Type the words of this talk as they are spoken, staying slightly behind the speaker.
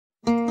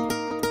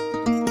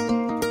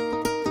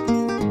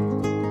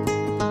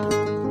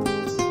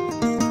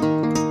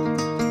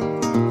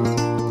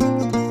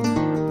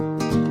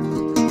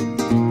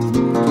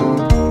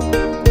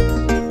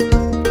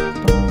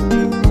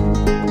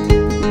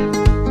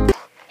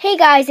Hey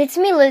guys, it's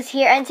me Liz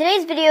here, and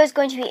today's video is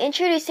going to be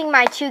introducing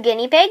my two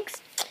guinea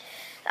pigs.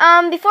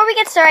 Before we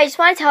get started, I just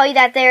want to tell you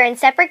that they're in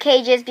separate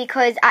cages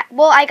because,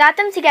 I got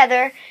them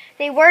together.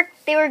 They were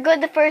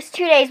good the first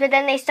 2 days, but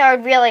then they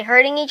started really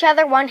hurting each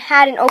other. One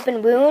had an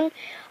open wound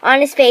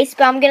on his face,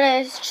 but I'm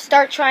going to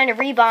start trying to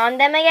rebond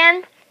them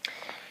again.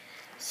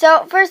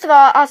 So, first of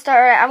all,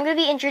 I'm going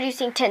to be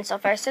introducing Tinsel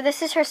first. So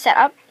this is her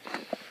setup.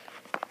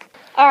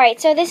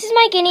 Alright, so this is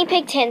my guinea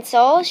pig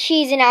Tinsel.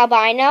 She's an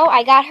albino.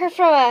 I got her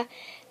from a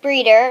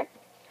breeder.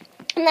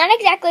 I'm not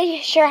exactly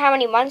sure how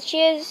many months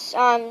she is.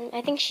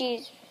 I think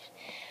she's...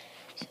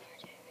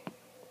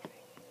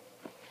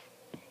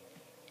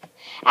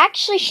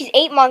 Actually, she's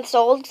 8 months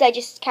old because I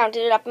just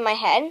counted it up in my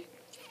head.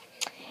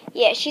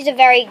 Yeah, she's a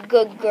very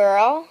good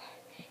girl.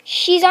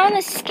 She's on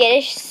the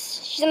skittish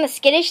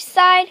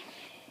side,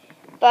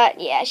 but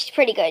yeah, she's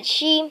pretty good.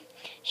 She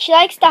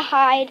likes to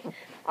hide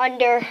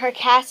under her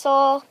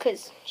castle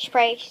because she's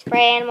prey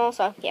animal.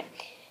 So yeah,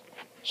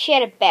 she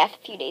had a bath a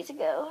few days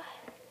ago.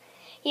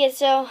 Yeah,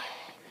 so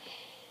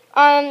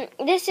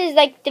this is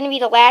like gonna be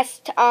the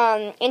last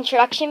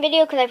introduction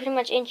video because I pretty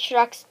much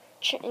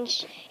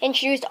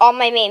introduced all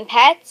my main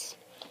pets.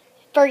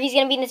 Fergie's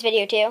gonna be in this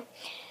video too.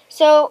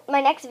 So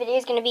my next video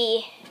is gonna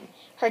be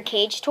her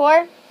cage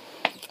tour.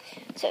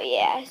 So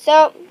yeah,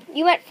 so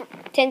you met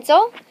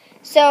Tinsel.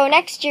 So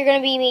next you're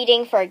gonna be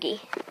meeting Fergie.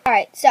 All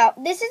right, so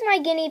this is my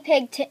guinea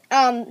pig.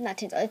 Not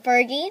Tinsel,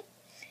 Fergie.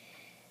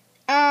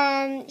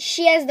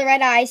 She has the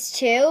red eyes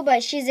too,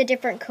 but she's a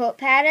different coat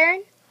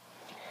pattern.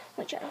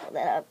 Let me try to hold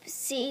that up.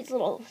 See, it's a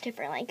little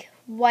different, like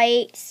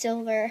white,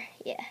 silver.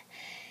 Yeah.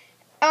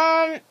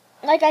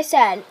 Like I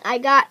said, I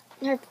got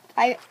her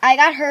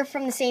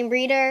from the same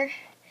breeder.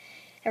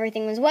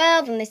 Everything was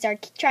well. Then they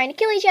started trying to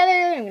kill each other.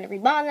 I'm gonna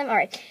rebond them. All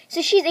right.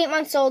 So she's 8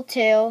 months old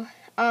too.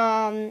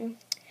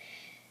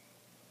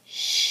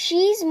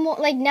 She's more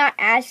like not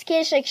as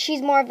skittish. Like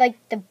she's more of like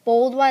the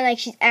bold one. Like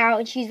she's out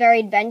and she's very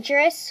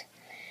adventurous.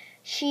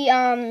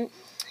 They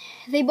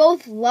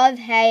both love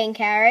hay and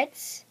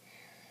carrots.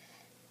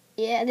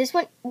 Yeah, this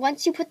one,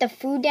 once you put the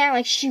food down,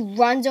 like, she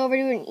runs over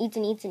to it and eats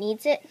and eats and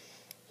eats it.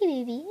 Hey,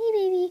 baby. Hey,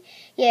 baby.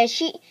 Yeah,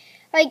 she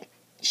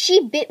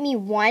bit me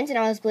once and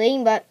I was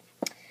bleeding, but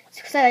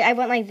so, like, I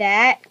went like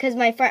that because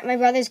my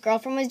brother's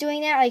girlfriend was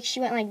doing that. Like, she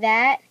went like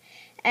that,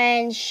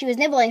 and she was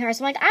nibbling her.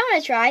 So I'm like, I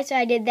want to try. So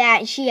I did that,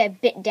 and she had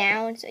bit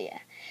down. So, yeah.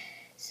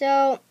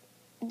 So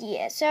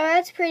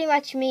that's pretty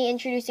much me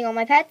introducing all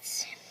my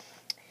pets.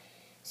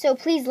 So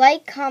please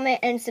like, comment,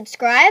 and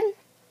subscribe.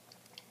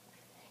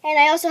 And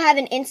I also have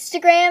an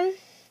Instagram.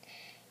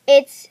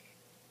 It's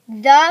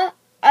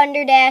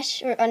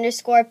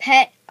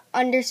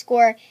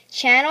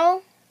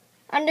the_pet_channel_,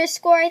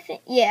 I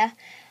think. Yeah.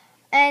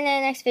 And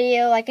then the next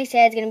video, like I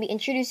said, is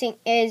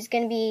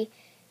going to be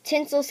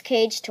Tinsel's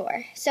cage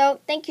tour. So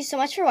thank you so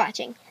much for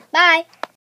watching. Bye.